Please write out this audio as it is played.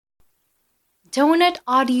Donut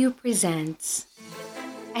Audio presents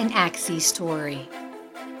an Axie story,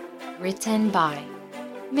 written by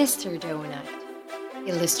Mr. Donut,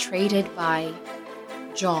 illustrated by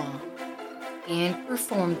John, and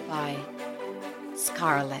performed by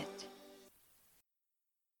Scarlett.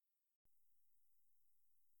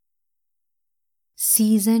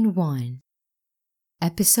 Season 1,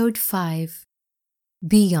 Episode 5,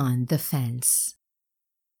 Beyond the Fence.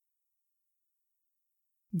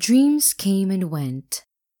 Dreams came and went,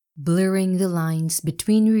 blurring the lines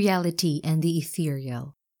between reality and the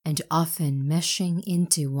ethereal, and often meshing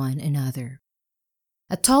into one another.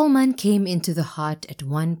 A tall man came into the hut at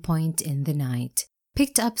one point in the night,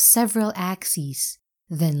 picked up several Axies,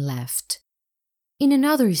 then left. In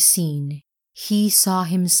another scene, he saw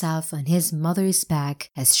himself on his mother's back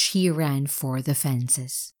as she ran for the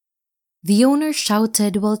fences. The owner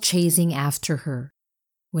shouted while chasing after her.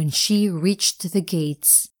 When she reached the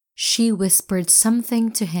gates, she whispered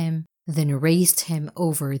something to him, then raised him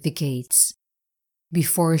over the gates.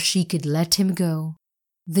 Before she could let him go,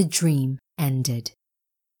 the dream ended.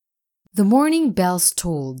 The morning bells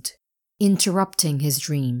tolled, interrupting his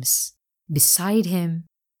dreams. Beside him,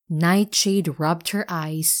 Nightshade rubbed her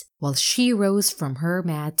eyes while she rose from her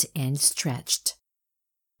mat and stretched.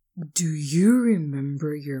 "Do you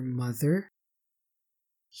remember your mother?"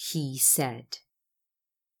 he said.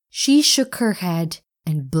 She shook her head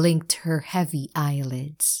and blinked her heavy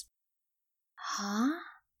eyelids. "Huh?"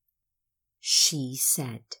 she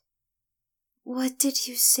said. "What did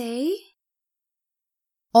you say?"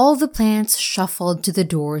 All the plants shuffled to the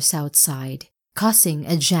doors outside, causing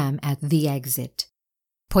a jam at the exit.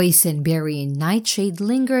 Poysneberry and Nightshade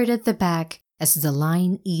lingered at the back as the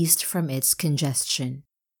line eased from its congestion.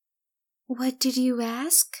 "What did you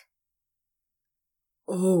ask?"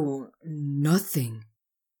 "Oh, nothing,"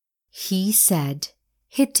 he said,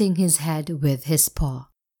 hitting his head with his paw.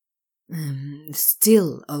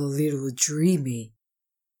 Still a little dreamy."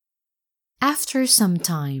 After some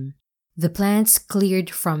time, the plants cleared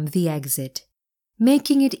from the exit,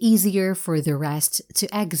 making it easier for the rest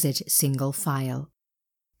to exit single file.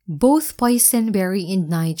 Both Poysneberry and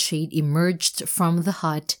Nightshade emerged from the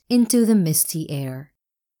hut into the misty air.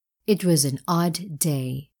 It was an odd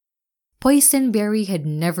day. Poysneberry had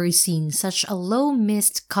never seen such a low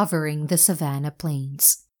mist covering the savanna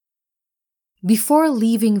plains. Before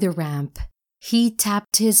leaving the ramp, he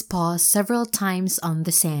tapped his paw several times on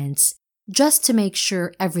the sands just to make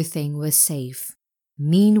sure everything was safe.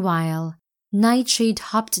 Meanwhile, Nightshade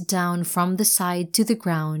hopped down from the side to the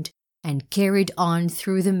ground and carried on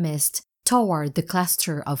through the mist toward the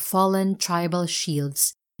cluster of fallen tribal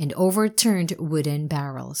shields and overturned wooden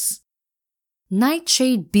barrels.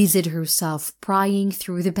 Nightshade busied herself prying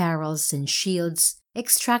through the barrels and shields,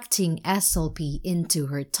 extracting SLP into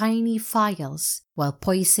her tiny phials, while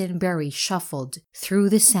Poysneberry shuffled through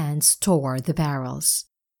the sands toward the barrels.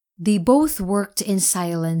 They both worked in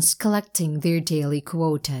silence, collecting their daily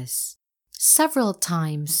quotas. Several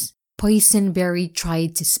times, Poysneberry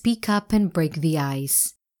tried to speak up and break the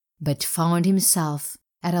ice, but found himself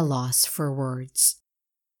at a loss for words.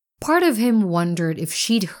 Part of him wondered if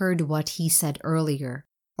she'd heard what he said earlier,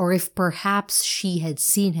 or if perhaps she had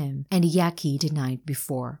seen him and Yaki the night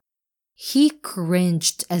before. He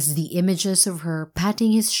cringed as the images of her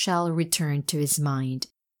patting his shell returned to his mind.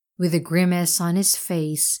 With a grimace on his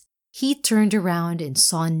face, he turned around and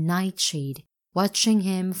saw Nightshade watching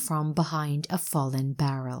him from behind a fallen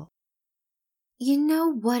barrel. "You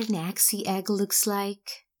know what an Axie egg looks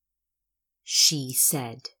like?" she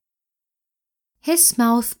said. His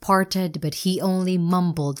mouth parted, but he only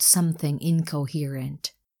mumbled something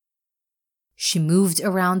incoherent. She moved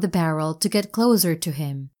around the barrel to get closer to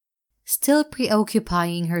him, still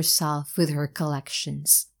preoccupying herself with her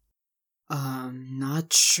collections.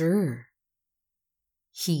 Not sure,"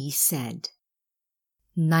 he said.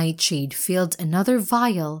 Nightshade filled another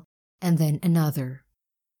vial and then another.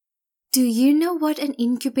 "Do you know what an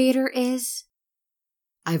incubator is?"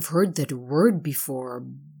 "I've heard that word before,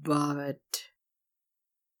 but..."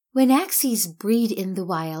 "When Axies breed in the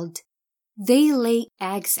wild, they lay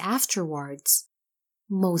eggs afterwards,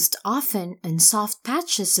 most often on soft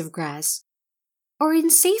patches of grass or in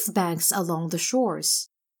safe banks along the shores.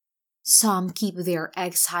 Some keep their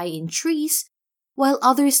eggs high in trees, while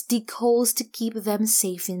others dig holes to keep them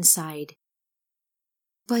safe inside.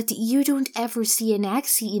 But you don't ever see an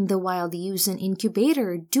Axie in the wild use an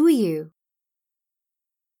incubator, do you?"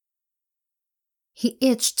 He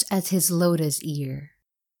itched at his lotus ear.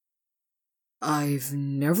 "I've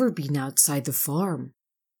never been outside the farm."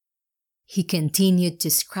 He continued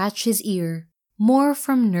to scratch his ear, more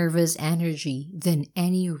from nervous energy than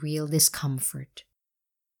any real discomfort.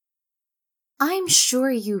 "I'm sure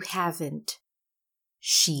you haven't,"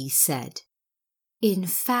 she said. "In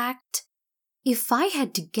fact, if I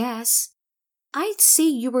had to guess, I'd say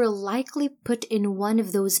you were likely put in one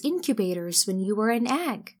of those incubators when you were an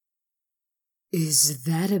egg." Is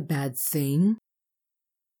that a bad thing?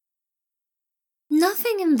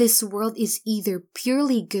 "Nothing in this world is either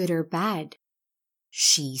purely good or bad,"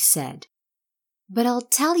 she said. "But I'll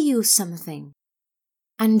tell you something.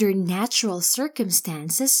 Under natural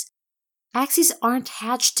circumstances, Axies aren't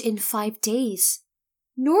hatched in 5 days,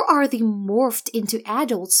 nor are they morphed into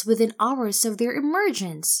adults within hours of their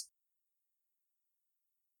emergence."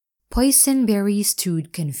 Poysneberry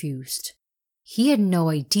stood confused. He had no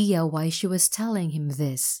idea why she was telling him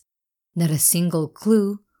this, not a single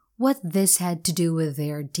clue what this had to do with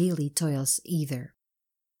their daily toils either.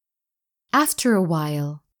 After a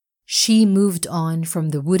while, she moved on from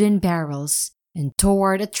the wooden barrels and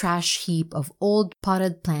toward a trash heap of old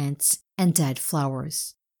potted plants and dead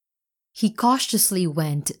flowers. He cautiously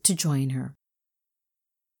went to join her.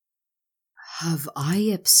 Have I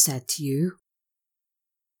upset you?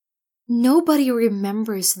 "Nobody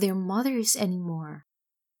remembers their mothers anymore,"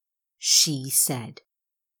 she said.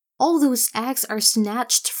 "All those eggs are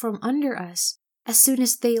snatched from under us as soon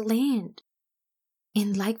as they land,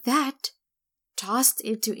 and like that, tossed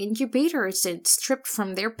into incubators and stripped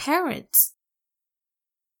from their parents."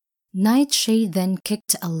 Nightshade then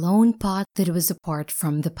kicked a lone pot that was apart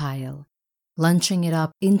from the pile, launching it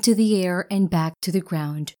up into the air and back to the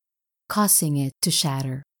ground, causing it to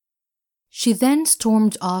shatter. She then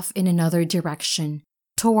stormed off in another direction,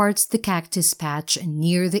 towards the cactus patch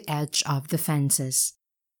near the edge of the fences.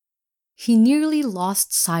 He nearly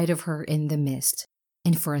lost sight of her in the mist,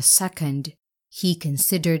 and for a second, he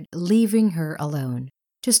considered leaving her alone,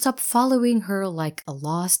 to stop following her like a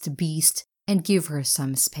lost beast and give her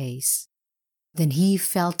some space. Then he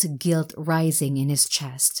felt guilt rising in his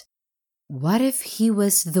chest. What if he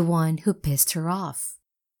was the one who pissed her off?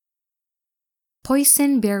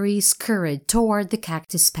 Poysneberry scurried toward the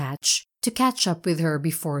cactus patch to catch up with her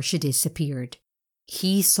before she disappeared.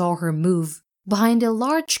 He saw her move behind a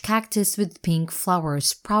large cactus with pink flowers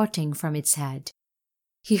sprouting from its head.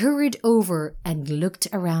 He hurried over and looked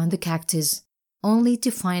around the cactus, only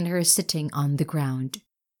to find her sitting on the ground.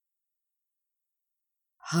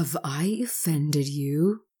 Have I offended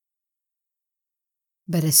you?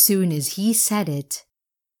 But as soon as he said it,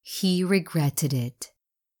 he regretted it,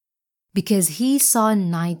 because he saw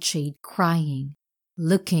Nightshade crying,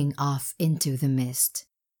 looking off into the mist.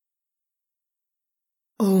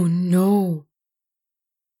 "Oh no,"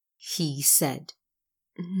 he said.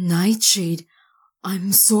 "Nightshade,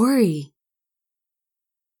 I'm sorry."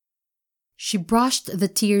 She brushed the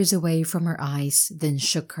tears away from her eyes, then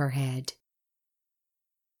shook her head.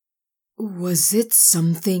 Was it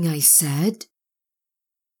something I said?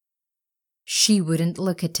 She wouldn't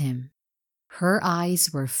look at him. Her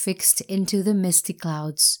eyes were fixed into the misty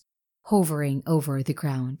clouds hovering over the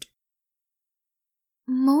ground.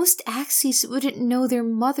 "Most Axies wouldn't know their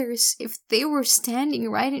mothers if they were standing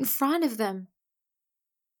right in front of them,"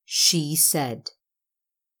 she said.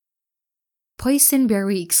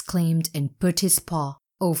 Poysneberry exclaimed and put his paw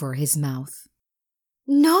over his mouth.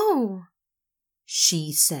 "No,"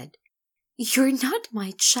 she said. "You're not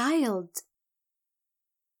my child."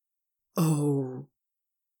 Oh.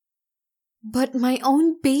 "But my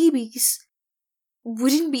own babies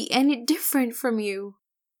wouldn't be any different from you,"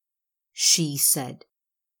 she said.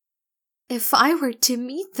 "If I were to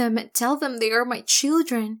meet them and tell them they are my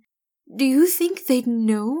children, do you think they'd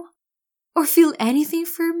know or feel anything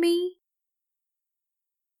for me?"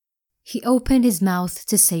 He opened his mouth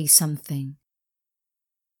to say something.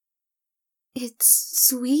 "It's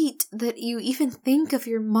sweet that you even think of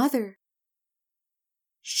your mother,"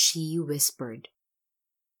 she whispered,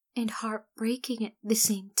 "and heartbreaking at the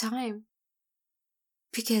same time,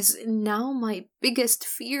 because now my biggest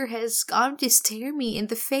fear has come to stare me in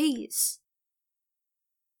the face."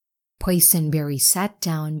 Poysneberry sat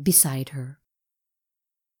down beside her.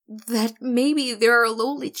 "That maybe there are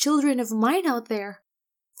lowly children of mine out there,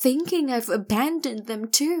 thinking I've abandoned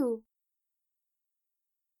them too."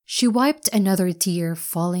 She wiped another tear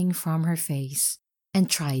falling from her face and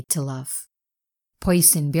tried to laugh.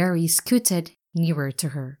 Poysneberry scooted nearer to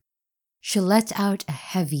her. She let out a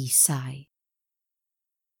heavy sigh.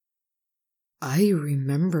 "I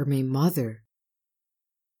remember my mother,"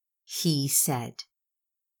 he said.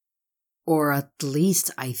 "Or at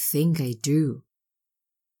least I think I do."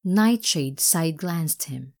 Nightshade side-glanced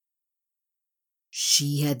him.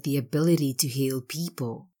 "She had the ability to heal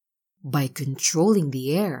people, by controlling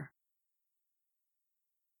the air.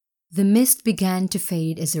 The mist began to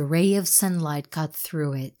fade as a ray of sunlight cut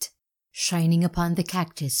through it, shining upon the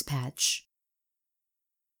cactus patch.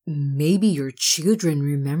 Maybe your children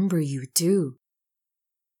remember you too,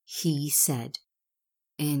 he said.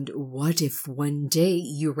 And what if one day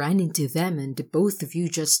you ran into them and the both of you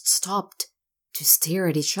just stopped to stare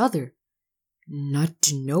at each other,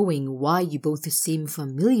 not knowing why you both seem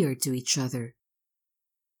familiar to each other?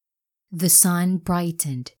 The sun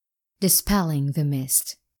brightened, dispelling the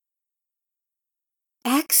mist.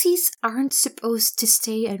 Axies aren't supposed to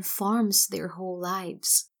stay on farms their whole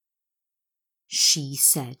lives, she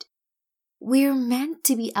said. We're meant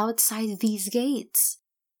to be outside these gates,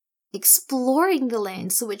 exploring the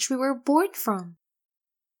lands which we were born from.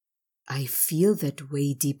 I feel that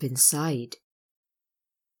way deep inside.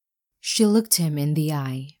 She looked him in the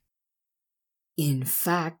eye. In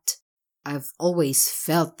fact, I've always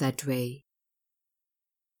felt that way.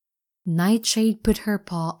 Nightshade put her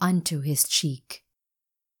paw onto his cheek.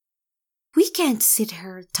 We can't sit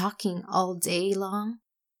here talking all day long.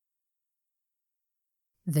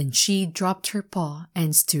 Then she dropped her paw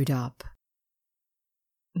and stood up.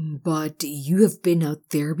 But you have been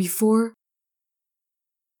out there before?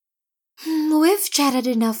 We've chatted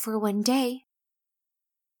enough for one day,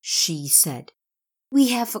 she said. We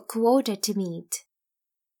have a quota to meet.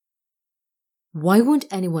 Why won't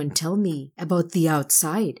anyone tell me about the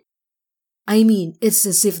outside? I mean, it's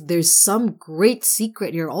as if there's some great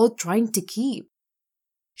secret you're all trying to keep.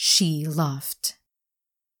 She laughed.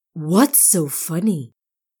 What's so funny?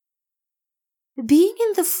 Being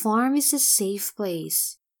in the farm is a safe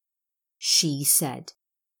place, she said.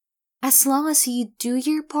 As long as you do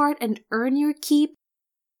your part and earn your keep,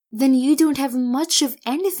 then you don't have much of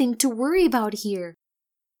anything to worry about here.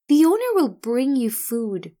 The owner will bring you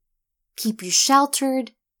food, keep you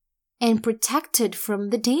sheltered, and protected from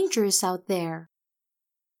the dangers out there.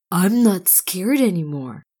 I'm not scared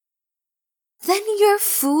anymore. Then you're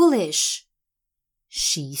foolish,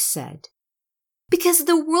 she said. Because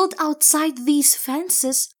the world outside these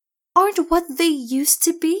fences aren't what they used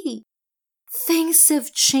to be. Things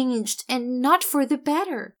have changed and not for the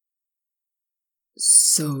better.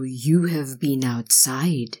 So you have been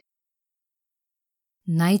outside?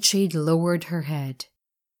 Nightshade lowered her head.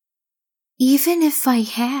 Even if I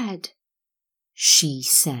had, she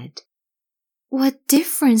said, what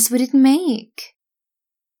difference would it make?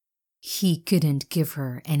 He couldn't give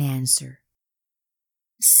her an answer.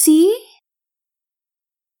 See?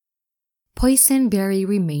 Poysneberry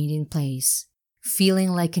remained in place, feeling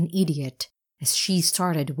like an idiot as she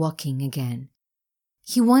started walking again.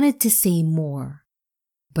 He wanted to say more,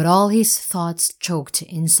 but all his thoughts choked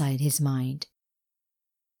inside his mind.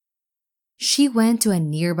 She went to a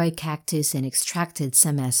nearby cactus and extracted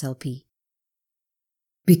some SLP.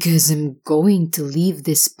 Because I'm going to leave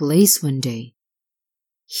this place one day,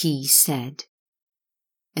 he said.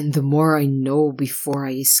 And the more I know before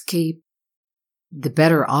I escape, the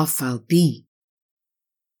better off I'll be.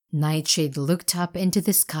 Nightshade looked up into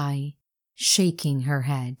the sky, shaking her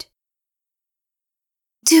head.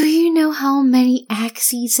 Do you know how many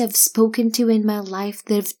Axies I've spoken to in my life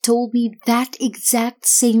that have told me that exact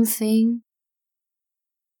same thing?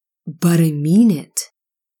 But I mean it.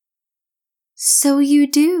 So you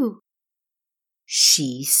do,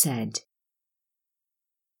 she said.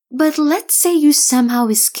 But let's say you somehow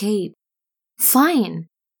escape. Fine.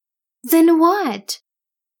 Then what?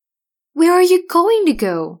 Where are you going to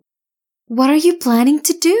go? What are you planning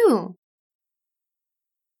to do?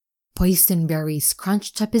 Poysneberry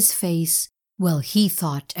scrunched up his face while he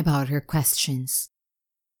thought about her questions.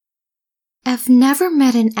 I've never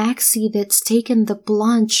met an Axie that's taken the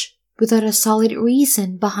plunge without a solid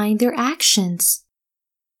reason behind their actions.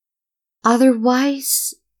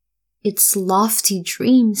 Otherwise, it's lofty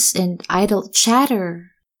dreams and idle chatter.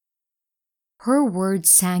 Her words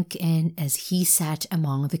sank in as he sat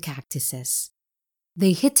among the cactuses.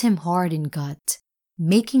 They hit him hard in gut,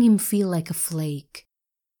 making him feel like a flake.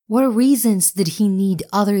 What reasons did he need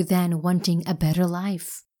other than wanting a better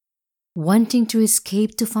life? Wanting to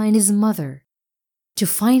escape to find his mother? To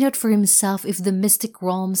find out for himself if the mystic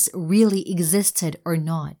realms really existed or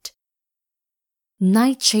not?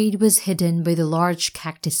 Nightshade was hidden by the large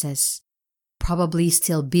cactuses, probably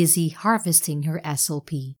still busy harvesting her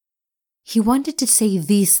SLP. He wanted to say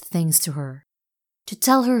these things to her, to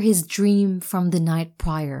tell her his dream from the night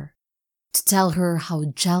prior, to tell her how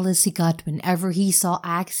jealous he got whenever he saw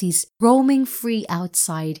Axies roaming free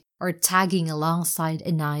outside or tagging alongside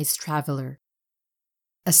a nice traveler.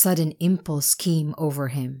 A sudden impulse came over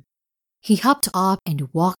him. He hopped up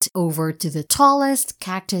and walked over to the tallest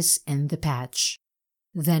cactus in the patch.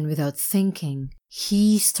 Then, without thinking,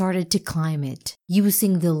 he started to climb it,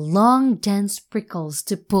 using the long, dense prickles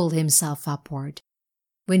to pull himself upward.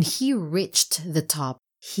 When he reached the top,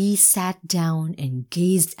 he sat down and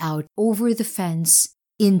gazed out over the fence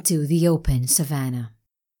into the open savanna.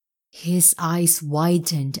 His eyes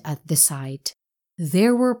widened at the sight.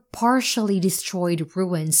 There were partially destroyed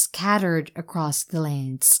ruins scattered across the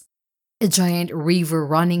lands. A giant river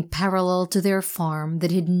running parallel to their farm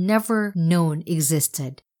that he'd never known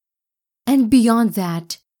existed. And beyond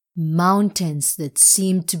that, mountains that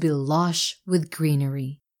seemed to be lush with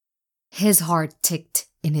greenery. His heart ticked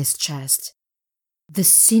in his chest. The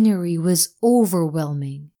scenery was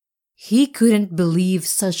overwhelming. He couldn't believe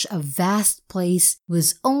such a vast place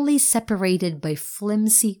was only separated by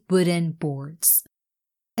flimsy wooden boards.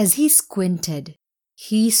 As he squinted,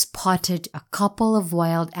 he spotted a couple of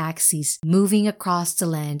wild Axies moving across the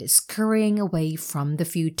land, scurrying away from the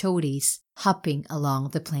few toadies hopping along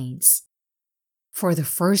the plains. For the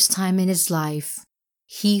first time in his life,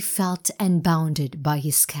 he felt unbounded by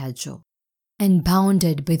his schedule,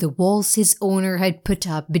 unbounded by the walls his owner had put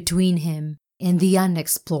up between him and the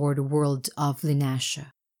unexplored world of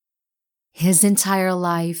Linasia. His entire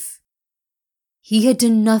life, he had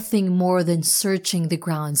done nothing more than searching the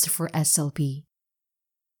grounds for SLP.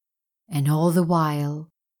 And all the while,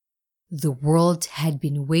 the world had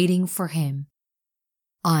been waiting for him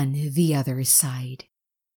on the other side.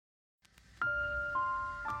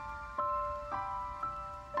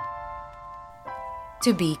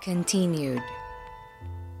 To be continued.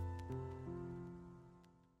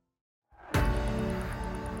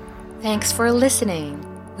 Thanks for listening.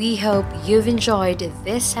 We hope you've enjoyed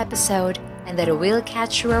this episode and that we'll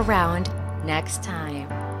catch you around next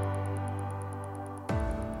time.